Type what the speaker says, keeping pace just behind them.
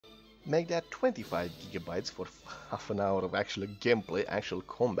make that 25 gigabytes for half an hour of actual gameplay, actual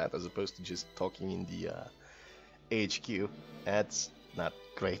combat, as opposed to just talking in the HQ. That's not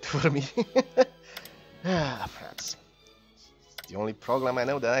great for me. Perhaps the only program I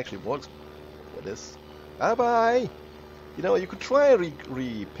know that actually works with this. Bye-bye! You know, you could try and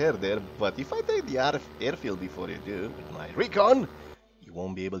repair there, but if I take the airfield before you do, with my recon, you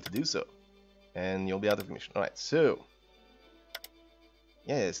won't be able to do so. And you'll be out of commission. Alright, so...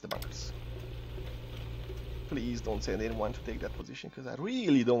 yes, the bunkers. Please don't send anyone to take that position, because I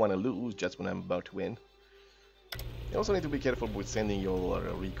really don't want to lose just when I'm about to win. You also need to be careful with sending your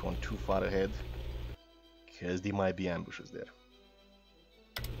recon too far ahead, because there might be ambushes there.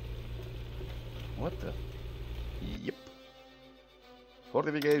 What the? Yep.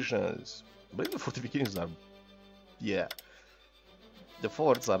 Fortifications. I believe the fortifications are... yeah. The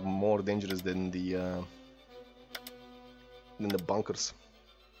forts are more dangerous than the bunkers.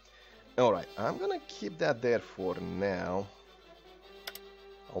 Alright, I'm gonna keep that there for now.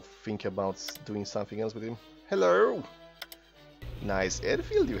 I'll think about doing something else with him. Hello! Nice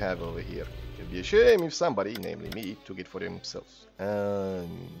airfield you have over here. It'd be a shame if somebody, namely me, took it for themselves.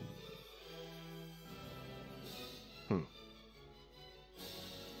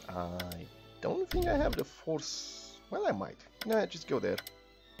 I don't think I have the force. Well, I might. Nah, just go there.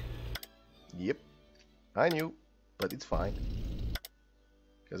 Yep. I knew, but it's fine.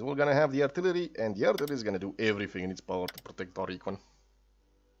 Because we're gonna have the artillery, and the artillery is gonna do everything in its power to protect our recon.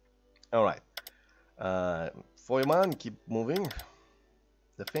 Alright. Foyman, keep moving.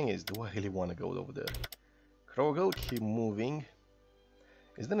 The thing is, do I really want to go over there? Krogel, keep moving.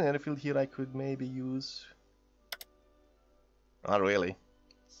 Is there an airfield here I could maybe use? Not really.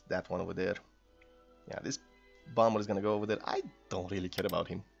 It's that one over there. Yeah, this bomber is gonna go over there. I don't really care about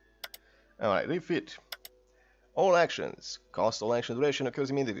him. Alright, refit. All actions. Cost all action duration occurs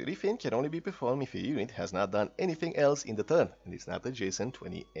immediately. Refit can only be performed if a unit has not done anything else in the turn and is not adjacent to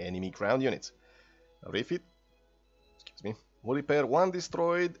any enemy ground units. Refit, excuse me, will repair one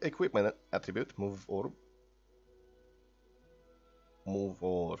destroyed equipment attribute, move or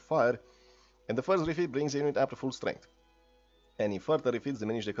fire, and the first refit brings the unit up to full strength. Any further refits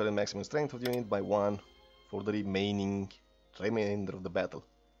diminish the current maximum strength of the unit by 1 for the remainder of the battle.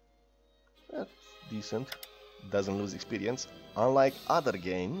 That's decent. Doesn't lose experience, unlike other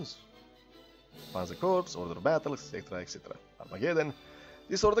games. Panzer Corps, Order of Battle, etc, etc. Armageddon.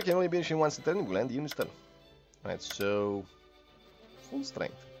 This order can only be issued once a turn, will end the unit's turn. Right, so... full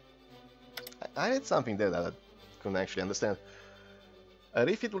strength. I read something there that I couldn't actually understand. A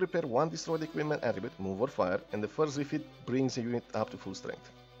refit will repair one destroyed equipment attribute, move or fire, and the first refit brings the unit up to full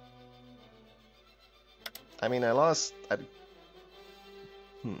strength. I mean, I lost... I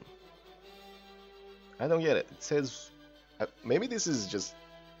don't get it. It says... maybe this is just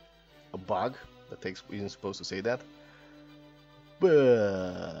a bug that isn't supposed to say that.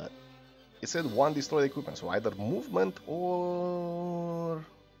 But... it said one destroyed equipment, so either movement or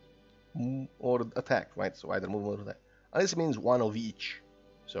attack, right? So either movement or attack. Unless it means one of each.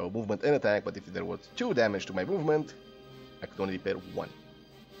 So movement and attack, but if there was 2 damage to my movement, I could only repair 1.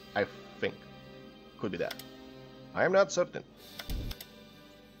 I think. Could be that. I am not certain.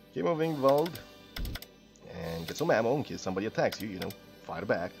 Keep moving, Vald. And get some ammo in case somebody attacks you, you know. Fire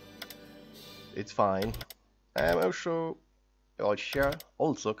back. It's fine. I'm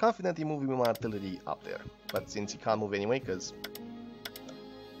also confident in moving my artillery up there. But since he can't move anyway, because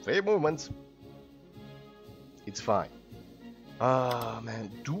 3 movements, it's fine. Ah, man,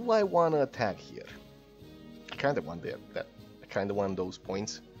 do I want to attack here? I kind of want that. I kind of want those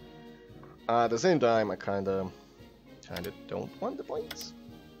points. At the same time, I kind of don't want the points.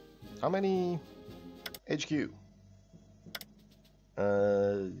 How many HQ?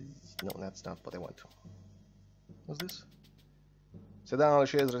 No, that's not what I want. What's this? Set down all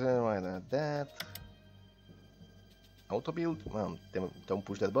shares, that. Auto build, well, don't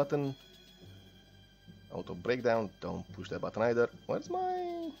push that button. Auto breakdown, don't push that button either. Where's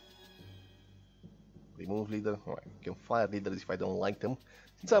my... remove leader? Alright, you can fire leaders if I don't like them.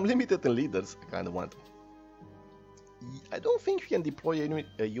 Since I'm limited in leaders, I kinda want them. I don't think you can deploy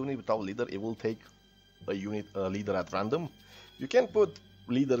a unit without leader. It will take a leader at random. You can put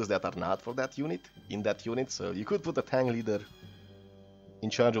leaders that are not for that unit in that unit, so you could put a tank leader in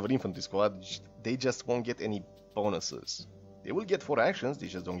charge of an infantry squad. They just won't get any bonuses. They will get 4 actions, they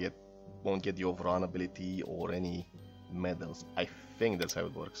just won't get the overrun ability or any medals. I think that's how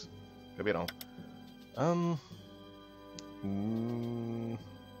it works. Could be wrong. I'm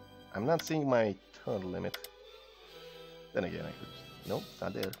not seeing my turn limit. Then again, I could... nope, it's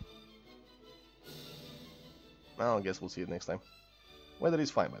not there. Well, I guess we'll see it next time. Weather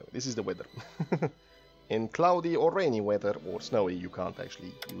is fine, by the way. This is the weather. In cloudy or rainy weather, or snowy, you can't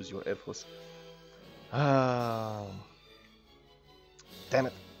actually use your air force. Damn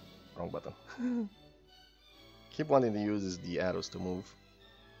it. Wrong button. Keep wanting to use the arrows to move.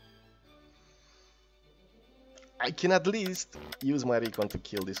 I can at least use my recon to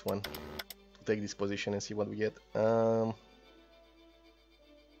kill this one. To take this position and see what we get. 1-1.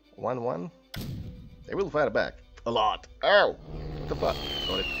 They will fire back. A lot. Ow! What the fuck?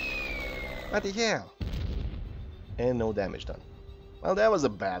 Got it. What the hell? And no damage done. Well, that was a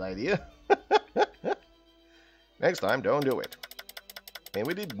bad idea. Next time, don't do it. And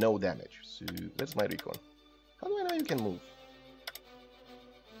we did no damage. So, where's my recon? How do I know you can move?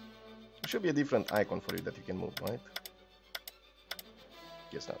 There should be a different icon for you that you can move, right?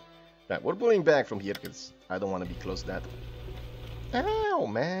 Guess not. Right, we're pulling back from here because I don't want to be close to that. Ow,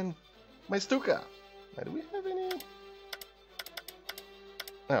 man! My Stuka! Do we have any?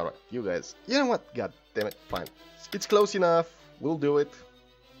 Alright, you guys. You know what? God damn it. Fine. It's close enough. We'll do it.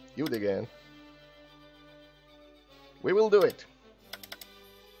 You dig in. We will do it.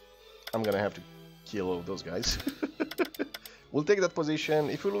 I'm gonna have to kill all of those guys. We'll take that position.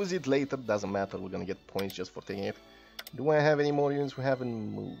 If we lose it later, doesn't matter. We're gonna get points just for taking it. Do I have any more units who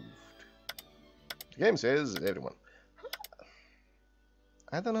haven't moved? The game says everyone.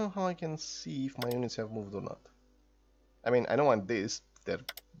 I don't know how I can see if my units have moved or not. I mean, I don't want this. They're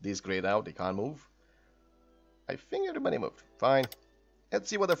this grayed out, they can't move. I think everybody moved. Fine. Let's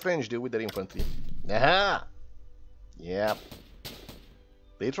see what the French do with their infantry. Aha! Yeah.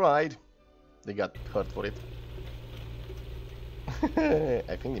 They tried. They got hurt for it.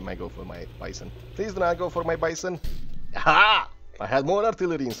 I think they might go for my bison. Please do not go for my bison. Aha! I had more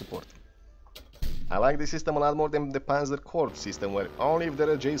artillery in support. I like this system a lot more than the Panzer Corps system, where only if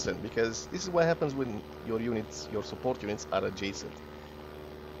they're adjacent, because this is what happens when your units, your support units are adjacent.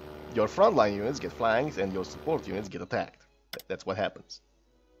 Your frontline units get flanked and your support units get attacked. That's what happens.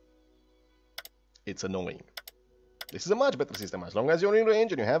 It's annoying. This is a much better system. As long as you're in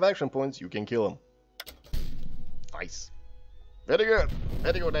range and you have action points, you can kill them. Nice. Very good.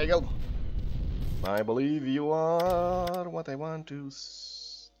 Very good, Nagel. I believe you are what I want to...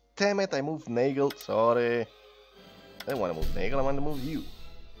 Damn it, I moved Nagel. Sorry. I didn't want to move Nagel, I want to move you.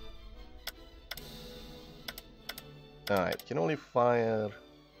 Alright, can only fire...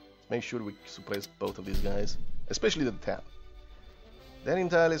 Make sure we suppress both of these guys. Especially the tab. They're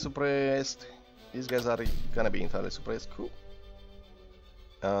entirely suppressed. These guys are gonna be entirely suppressed. Cool.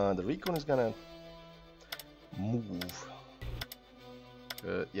 The recon is gonna move.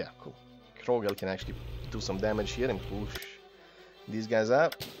 Yeah, cool. Krogel can actually do some damage here and push these guys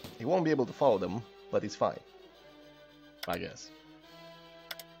up. He won't be able to follow them, but it's fine. I guess.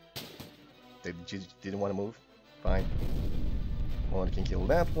 They didn't want to move. Fine. One can kill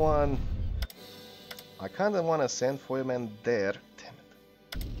that one. I kinda wanna send Foyman there. Damn it.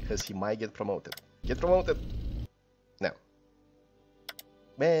 Because he might get promoted. Get promoted! No.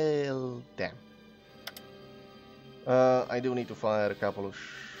 Well, damn. I do need to fire a couple of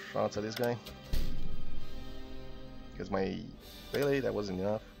shots at this guy. Because my really that wasn't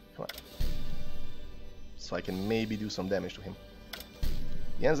enough. Come on. So I can maybe do some damage to him.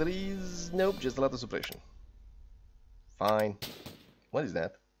 The answer is nope, just a lot of suppression. Fine. What is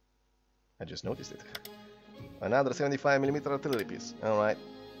that? I just noticed it. Another 75mm artillery piece. Alright.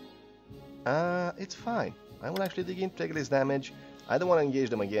 It's fine. I will actually dig in, take this damage. I don't want to engage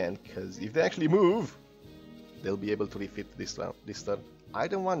them again, because if they actually move, they'll be able to refit this turn. I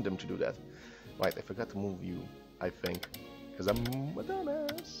don't want them to do that. Right, I forgot to move you, I think. Because I'm a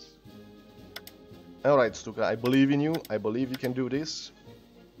dumbass. Alright, Stuka, I believe in you. I believe you can do this.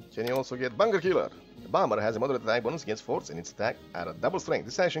 Can you also get Bunker Killer? The bomber has a moderate attack bonus against forts and its attack at a double strength.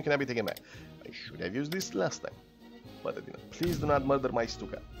 This action cannot be taken back. I should have used this last time, but I didn't. Please do not murder my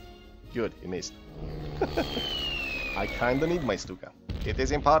Stuka. Good, he missed. I kinda need my Stuka. It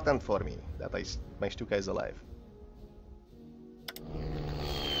is important for me that my Stuka is alive.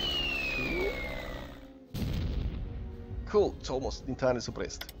 Cool, it's almost entirely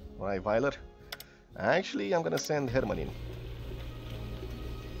suppressed. Alright, Weiler. Actually, I'm gonna send Hermann in.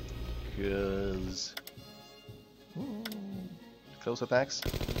 Because... close attacks.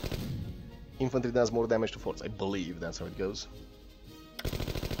 Infantry does more damage to forts. I believe that's how it goes.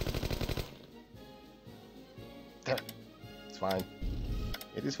 Damn it. It's fine.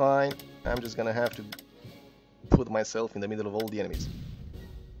 It is fine. I'm just gonna have to put myself in the middle of all the enemies.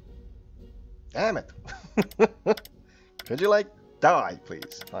 Damn it! Could you, like, die,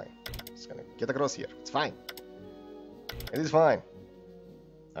 please? Fine. Just gonna get across here. It's fine. It is fine.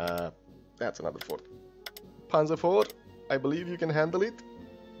 That's another fort. Panzer fort. I believe you can handle it,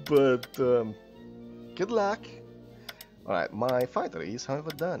 but good luck. Alright, my fighter is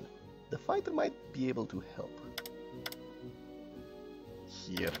however done. The fighter might be able to help.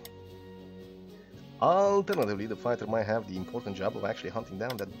 Here. Alternatively, the fighter might have the important job of actually hunting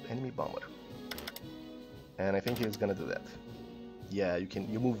down that enemy bomber. And I think he's gonna do that. Yeah,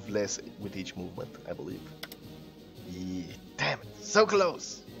 you move less with each movement, I believe. Yeah, damn it, so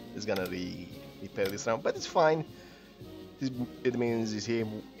close! He's gonna repair this round, but it's fine. It means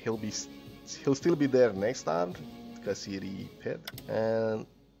he'll still be there next time because he repaired, and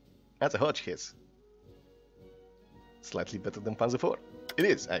that's a hotch kiss. Slightly better than Panzer IV. It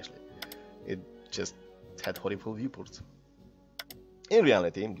is actually. It just had horrible viewports. In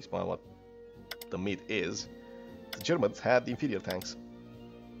reality, despite what the myth is, the Germans had inferior tanks.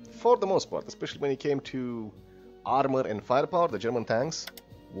 For the most part, especially when it came to armor and firepower, the German tanks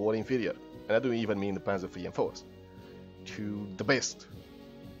were inferior. And I don't even mean the Panzer III and IVs. To the best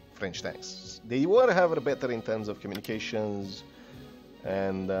French tanks. They were, however, better in terms of communications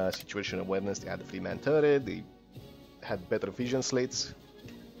and situation awareness. They had the 3-man turret, they had better vision slits.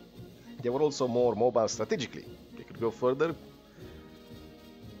 They were also more mobile strategically. They could go further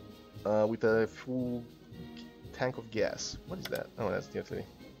with a full tank of gas. What is that? Oh, that's the artillery.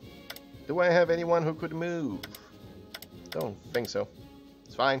 Do I have anyone who could move? Don't think so.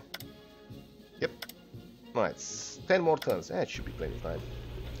 It's fine. Yep. Alright, 10 more turns. It should be plenty of time,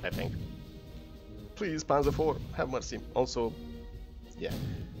 I think. Please, Panzer IV, have mercy. Also, yeah.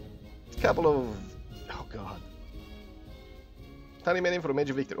 A couple of... oh god. Time remaining for a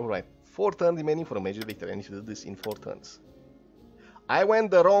major victory. Alright, 4 turns remaining for a major victory. I need to do this in 4 turns. I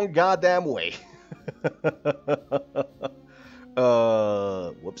went the wrong goddamn way.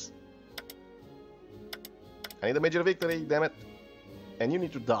 Whoops. I need a major victory, damn it. And you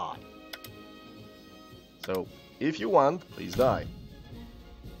need to die. So, if you want, please die.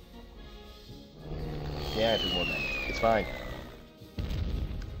 Yeah, it is more damage. It's fine.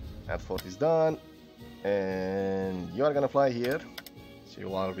 That fort is done. And you are gonna fly here.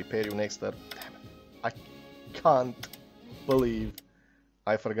 So I'll repair you next turn. Damn it. I can't believe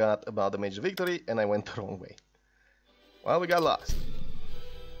I forgot about the major victory and I went the wrong way. Well, we got lost.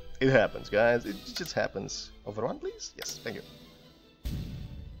 It happens, guys. It just happens. Over one, please? Yes, thank you.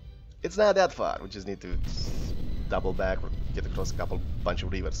 It's not that far. We just need to double back or get across a bunch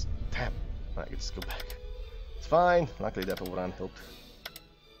of rivers. Damn. I can just go back. It's fine. Luckily that overrun helped.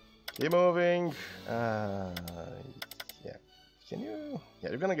 Keep moving. Yeah. Can you? Yeah,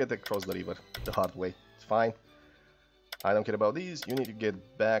 you're gonna get across the river the hard way. It's fine. I don't care about these. You need to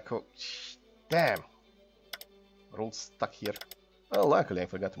get back. Oh, damn. We're all stuck here. Well, luckily I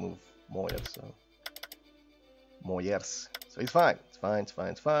forgot to move Moyers, so... Moyers. So it's fine. It's fine, it's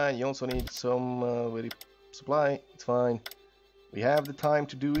fine, it's fine. You also need some supply. It's fine. We have the time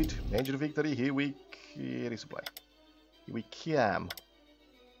to do it. Major victory. Here we resupply. Here we come.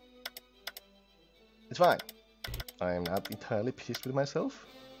 It's fine. I am not entirely pissed with myself.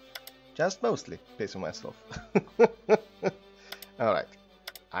 Just mostly pissed with myself. Alright.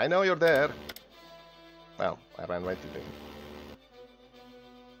 I know you're there. Well, I ran right into him.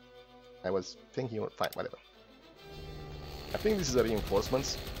 I was thinking you were fine, whatever. I think this is a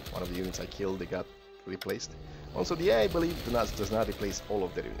reinforcements. One of the units I killed, they got replaced. Also, the AI, I believe, does not replace all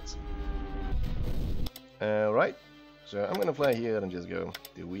of their units. Right. So I'm gonna fly here and just go.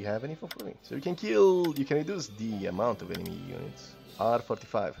 Do we have any for free? So you can reduce the amount of enemy units.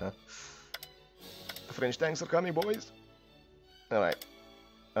 R45, huh? The French tanks are coming, boys. Alright.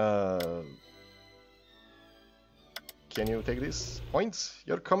 Can you take these points?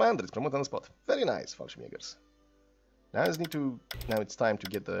 Your commander is promoted on the spot. Very nice, Fallschirmjägers. Now it's time to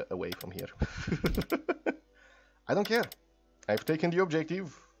get away from here. I don't care. I've taken the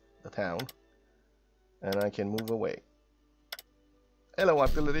objective, the town, and I can move away. Hello,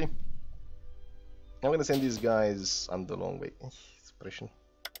 artillery. I'm gonna send these guys on the long way. Suppression.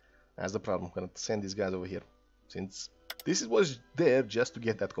 That's the problem. I'm gonna send these guys over here, since this was there just to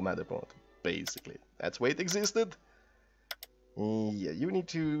get that commander promoted. Basically, that's why it existed. Yeah, you need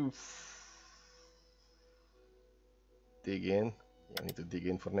to dig in. You need to dig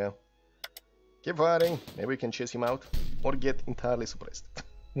in for now. Keep firing. Maybe we can chase him out or get entirely suppressed.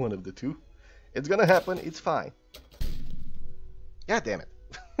 One of the two. It's gonna happen. It's fine. God damn it.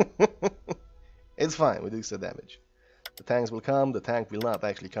 It's fine. We do some damage. The tanks will come. The tank will not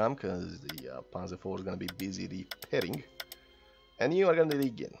actually come because the Panzer IV is gonna be busy repairing. And you are gonna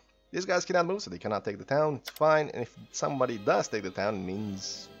dig in. These guys cannot move, so they cannot take the town. It's fine. And if somebody does take the town, it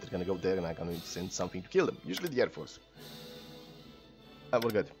means they're gonna go there and I'm gonna send something to kill them. Usually the Air Force. We're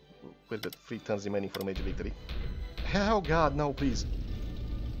good. We're good. 3 turns remaining for a major victory. Oh god, no, please.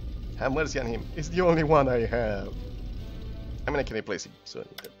 Have mercy on him. It's the only one I have. I mean, I can replace him soon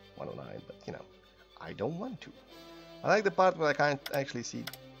with the 109, but you know, I don't want to. I like the part where I can't actually see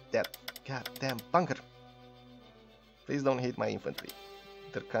that goddamn bunker. Please don't hit my infantry.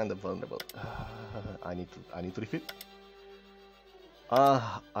 They're kind of vulnerable. I need to refit.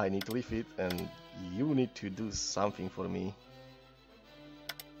 I need to refit, and you need to do something for me.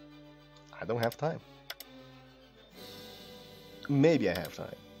 I don't have time. Maybe I have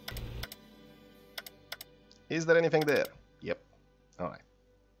time. Is there anything there? Yep. Alright.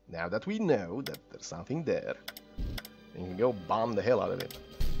 Now that we know that there's something there, we can go bomb the hell out of it.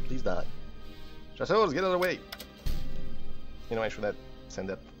 Please die. Chasseurs, get out of the way! You know, I should have sent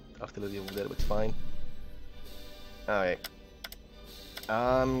that artillery over there, but it's fine. Alright.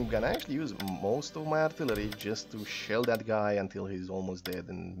 I'm gonna actually use most of my artillery just to shell that guy until he's almost dead,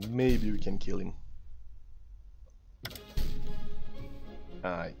 and maybe we can kill him.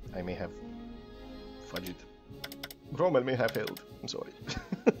 I may have fudged. Rommel may have failed. I'm sorry.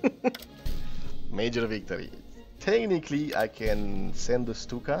 Major victory. Technically, I can send the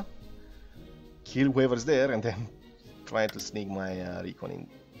Stuka, kill whoever's there, and then try to sneak my recon in.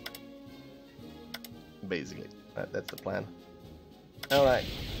 Basically, that's the plan. Alright,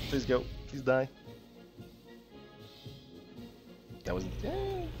 please go. Please die. That was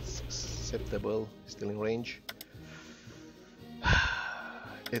acceptable. Still in range.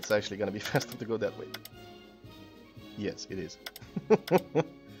 It's actually gonna be faster to go that way. Yes, it is.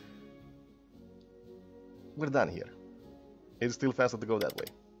 We're done here. It's still faster to go that way.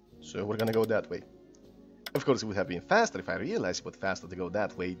 So we're gonna go that way. Of course, it would have been faster if I realized it was faster to go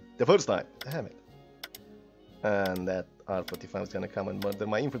that way the first time. Damn it. And that R45 is gonna come and murder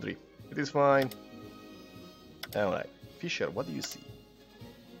my infantry. It is fine. Alright. Fisher, what do you see?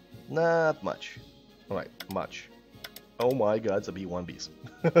 Not much. Alright, much. Oh my god, it's a B1Bs.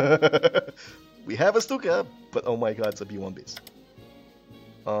 We have a Stuka, but oh my god, it's a B1Bs.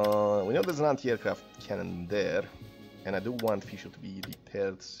 We know there's an anti-aircraft cannon there, and I do want Fisher to be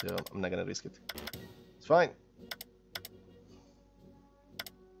repaired, so I'm not gonna risk it. It's fine.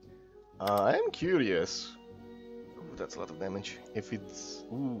 I am curious. Ooh, that's a lot of damage. If it's...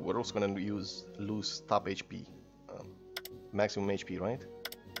 Ooh, we're also gonna lose top HP. Maximum HP, right?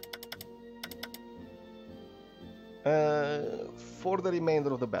 For the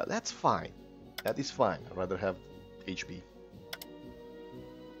remainder of the battle. That's fine. That is fine. I'd rather have HP.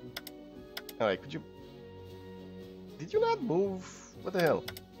 Alright, could you... Did you not move? What the hell?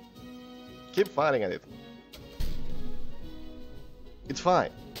 Keep firing at it. It's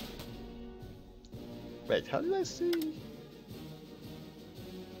fine. Wait, how did I see?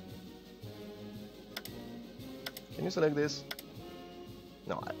 Can you select this?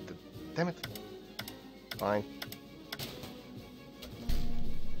 No, damn it. Fine.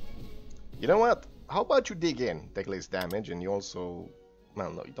 You know what? How about you dig in, take less damage, and you also...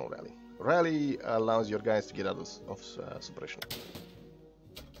 Well, no, you don't rally. Rally allows your guys to get out of suppression.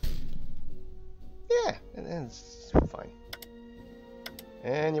 Yeah, and it's fine.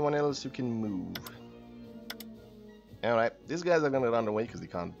 Anyone else who can move? Alright, these guys are gonna run away because they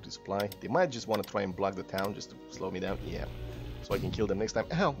can't resupply. They might just want to try and block the town just to slow me down. Yeah, so I can kill them next time.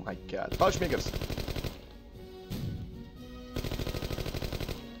 Oh my god, pouchmakers!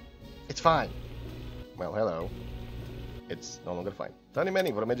 It's fine. Well, hello. It's no longer fine. 20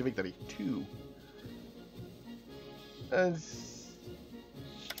 manning for a major victory. 2.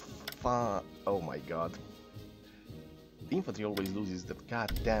 Oh my god. The infantry always loses that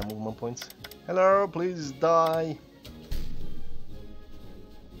goddamn movement points. Hello, please die.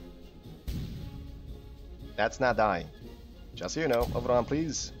 That's not dying. Just so you know, over on,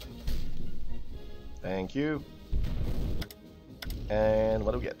 please. Thank you. And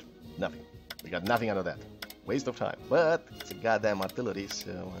what do we get? Nothing. We got nothing out of that. Waste of time. But it's a goddamn artillery,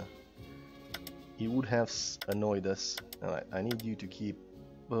 so he would have annoyed us. Alright, I need you to keep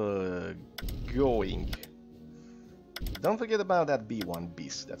going. Don't forget about that B1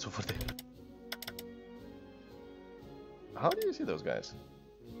 beast that's over there. How do you see those guys?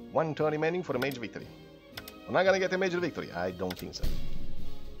 120 remaining for a major victory. We're not gonna get a major victory. I don't think so.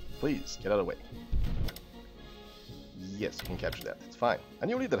 Please, get out of the way. Yes, we can capture that. It's fine. A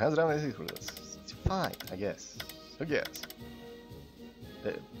new leader has around it's fine, I guess. Who cares?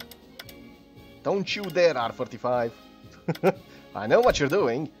 Don't you dare, R45. I know what you're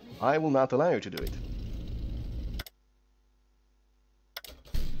doing. I will not allow you to do it.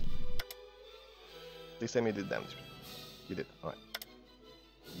 This time you did damage. You did. Alright.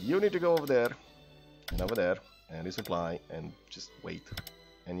 You need to go over there. And over there. And resupply. And just wait.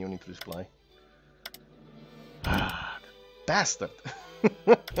 And you need to resupply. Ah, bastard!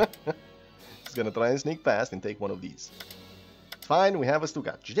 He's gonna try and sneak past and take one of these. It's fine, we have a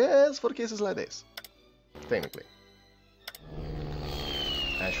Stuka, just for cases like this. Technically.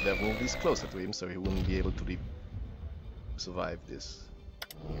 I should have moved this closer to him so he wouldn't be able to survive this.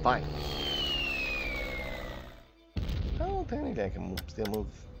 Fine. Oh, technically I can still move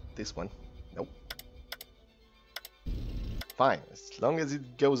this one. Nope. Fine, as long as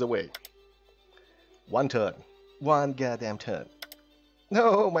it goes away. One turn. One goddamn turn.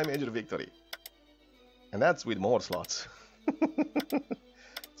 No, my major victory. And that's with more slots.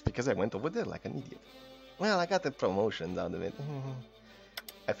 It's because I went over there like an idiot. Well, I got the promotions out of it.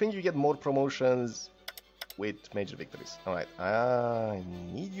 I think you get more promotions with major victories. Alright, I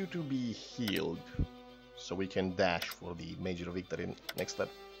need you to be healed so we can dash for the major victory next step.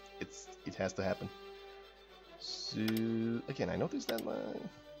 It has to happen. So, again, I noticed that my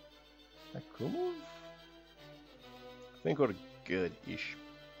cool move? I think we're good-ish.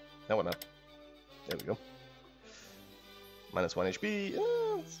 No, we're not. There we go. Minus 1 HP.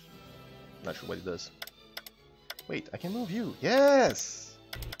 Not sure what it does. Wait, I can move you. Yes!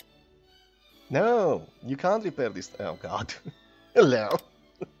 No, you can't repair this. Oh god. Hello.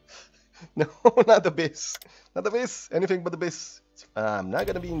 No, not the base. Not the base. Anything but the base. I'm not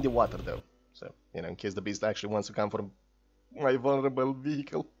gonna be in the water though. So, you know, in case the beast actually wants to come for my vulnerable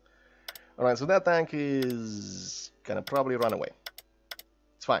vehicle. Alright, so that tank is gonna probably run away.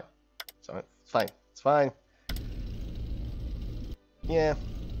 It's fine. It's fine. It's fine. Yeah.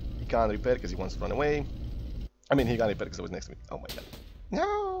 He can't repair because he wants to run away. I mean, he can't repair because I was next to me. Oh my god.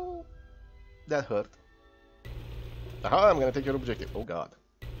 No! That hurt. Aha, I'm gonna take your objective. Oh god.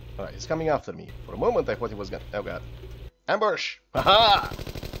 Alright, he's coming after me. For a moment I thought he was gonna... Oh god. Ambush! Aha!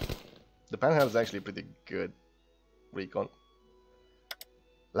 The Panzer is actually pretty good recon.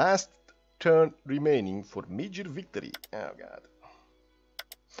 Last turn remaining for major victory. Oh god.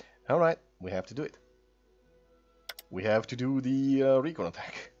 Alright, we have to do it. We have to do the recon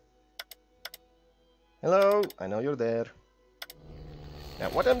attack. Hello, I know you're there. Now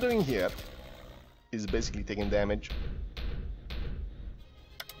what I'm doing here is basically taking damage,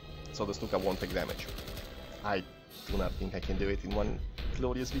 so the Stuka won't take damage. I do not think I can do it in one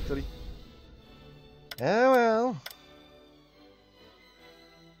glorious victory. Oh well.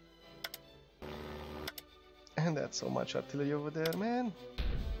 And that's so much artillery over there, man.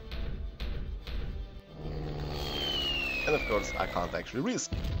 And of course I can't actually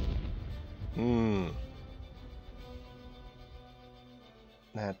risk.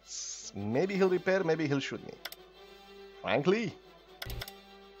 That's... maybe he'll repair, maybe he'll shoot me. Frankly,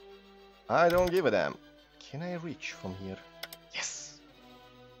 I don't give a damn. Can I reach from here? Yes!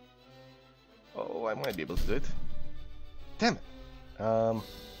 Oh, I might be able to do it. Damn it! Go,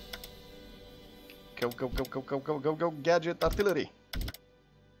 go, go, go, go, go, go, go, gadget artillery!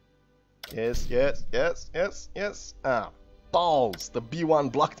 Yes, yes, yes, yes, yes! Ah, balls! The B1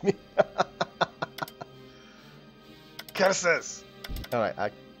 blocked me! Curses! Alright,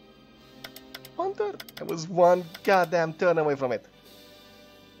 I was one goddamn turn away from it.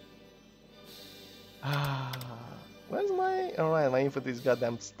 Where's my... Alright, my infantry is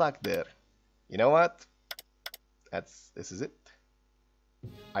goddamn stuck there. You know what? This is it.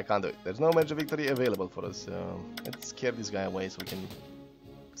 I can't do it. There's no major victory available for us, so let's scare this guy away so we can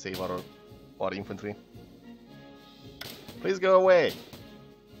save our infantry. Please go away.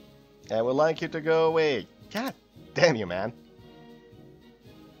 I would like you to go away. God damn you, man.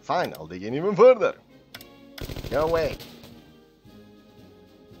 Fine, I'll dig in even further. Go away.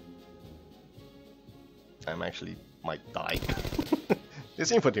 I'm actually might die.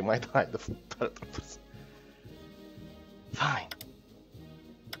 This infantry might die. The paratroopers. Fine.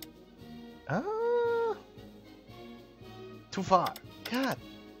 Too far. God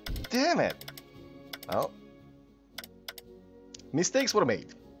damn it. Well, mistakes were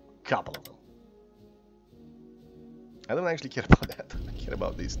made. Couple of them. I don't actually care about that. I care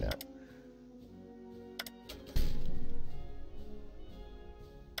about this now.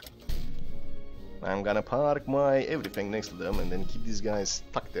 I'm gonna park my everything next to them and then keep these guys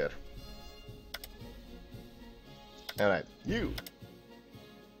stuck there. Alright, you.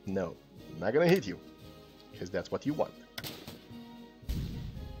 No, I'm not gonna hit you. Because that's what you want.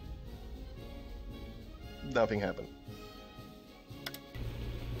 Nothing happened.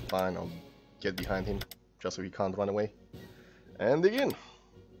 Fine, I'll get behind him. Just so he can't run away. And again.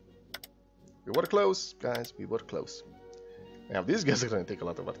 We were close, guys. We were close. Now these guys are gonna take a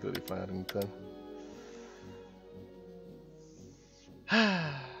lot of artillery fire in turn.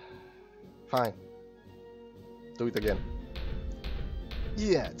 Fine. Do it again.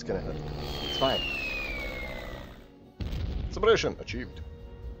 Yeah, it's gonna hurt. It's fine. Suppression achieved.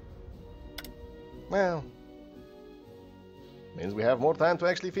 Well, means we have more time to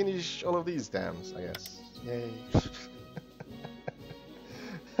actually finish all of these dams, I guess. Yay.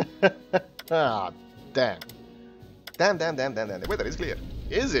 Ah, damn. Damn. The weather is clear.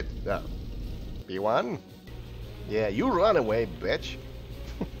 Is it? P1? Yeah, you run away, bitch.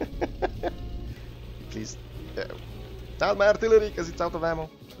 Please. Not my artillery, because it's out of ammo.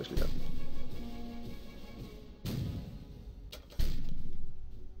 Especially that.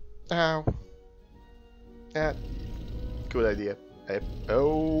 Ow. Yeah. Good idea.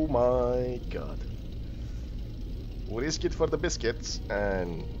 Oh my god. We risk it for the biscuits,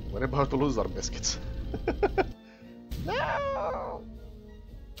 and we're about to lose our biscuits. No!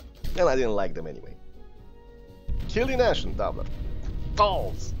 And I didn't like them anyway. Kill the nation, Dabbler.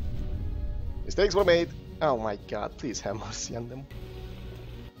 Balls! Mistakes were made. Oh my god, please have mercy on them.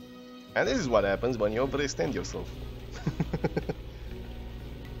 And this is what happens when you overextend yourself.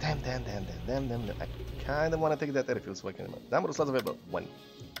 Damn. I kinda wanna take that airfield so I can remember. Number of slots available. 1.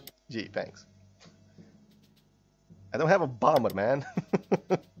 Gee, thanks. I don't have a bomber, man.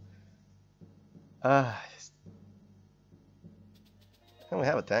 I don't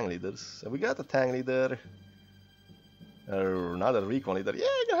have a tank leader. So we got a tank leader. Another recon leader. Yeah,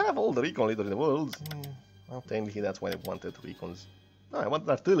 you can have all the recon leaders in the world. Well, technically that's why I wanted recons. No, I want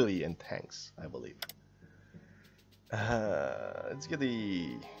artillery and tanks, I believe. Let's get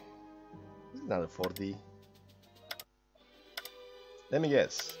the... This is another 40. Let me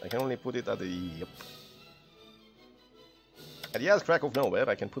guess. I can only put it at the... Yep. At the ass crack of nowhere,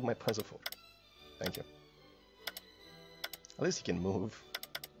 I can put my Panzer 4. Thank you. At least he can move.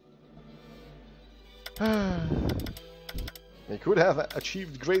 We could have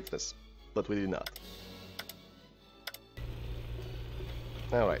achieved greatness, but we did not.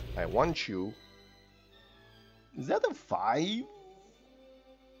 Alright, I want you. Is that a 5?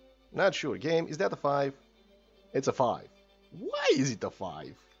 Not sure. Game, is that a 5? It's a 5. Why is it a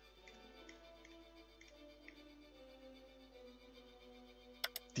 5?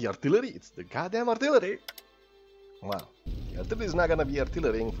 The artillery, it's the goddamn artillery. Wow, the artillery is not gonna be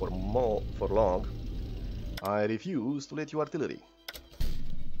artillerying for long. I refuse to let you artillery.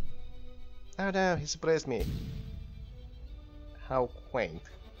 Oh no, he suppressed me. How quaint.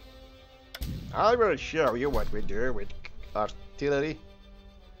 I will show you what we do with artillery.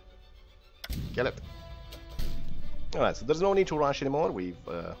 Kill it. Alright, so there's no need to rush anymore. We've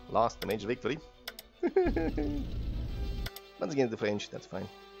lost the major victory. Once again, the French, that's fine.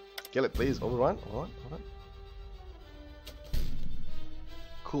 Kill it, please. Overrun.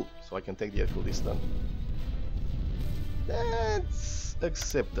 Cool, so I can take the airfield this time. That's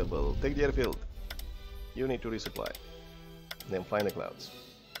acceptable. Take the airfield. You need to resupply. Then fly in the clouds.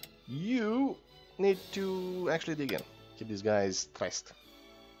 You need to actually dig in. Keep these guys stressed.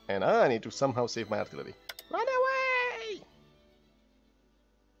 And I need to somehow save my artillery. Run away!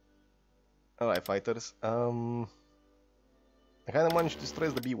 Alright, fighters. I kinda want you to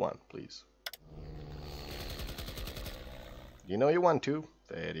stress the B1, please. You know you want to.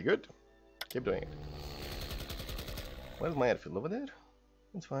 Very good. Keep doing it. Where's my airfield? Over there?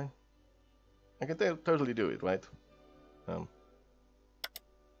 That's fine. I can totally do it, right?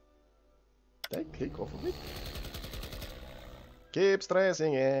 Did I click off of it? Keep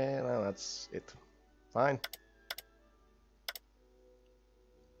stressing, yeah, well, that's it. Fine.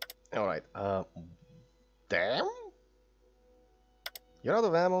 Alright, damn? You're out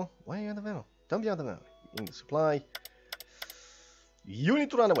of ammo? Why are you out of ammo? Don't be out of ammo. In the supply. You need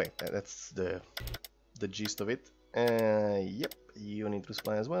to run away. That's the gist of it. Yep, you need to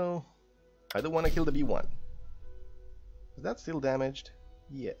supply as well. I don't want to kill the B1. Is that still damaged?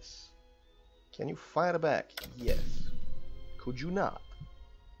 Yes. Can you fire back? Yes. Could you not?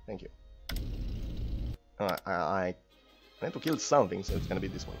 Thank you. I need to kill something, so it's gonna be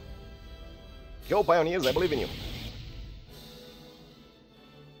this one. Go, Pioneers, I believe in you.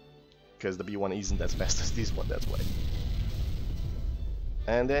 Because the B1 isn't as fast as this one, that's why.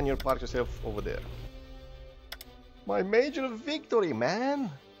 And then you park yourself over there. My major victory,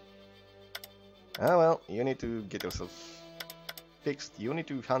 man! Ah well, you need to get yourself fixed. You need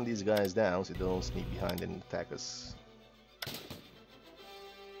to hunt these guys down so they don't sneak behind and attack us.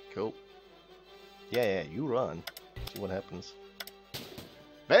 Cool. Yeah, you run. See what happens.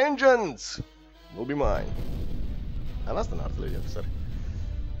 Vengeance will be mine. I lost an artillery officer.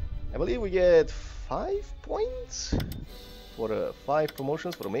 I believe we get 5 points for 5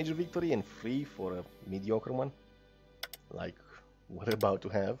 promotions for a major victory and 3 for a mediocre one. Like we're about to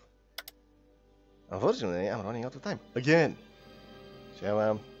have. Unfortunately, I'm running out of time. Again!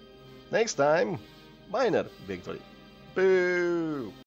 So, next time, minor victory. Boo!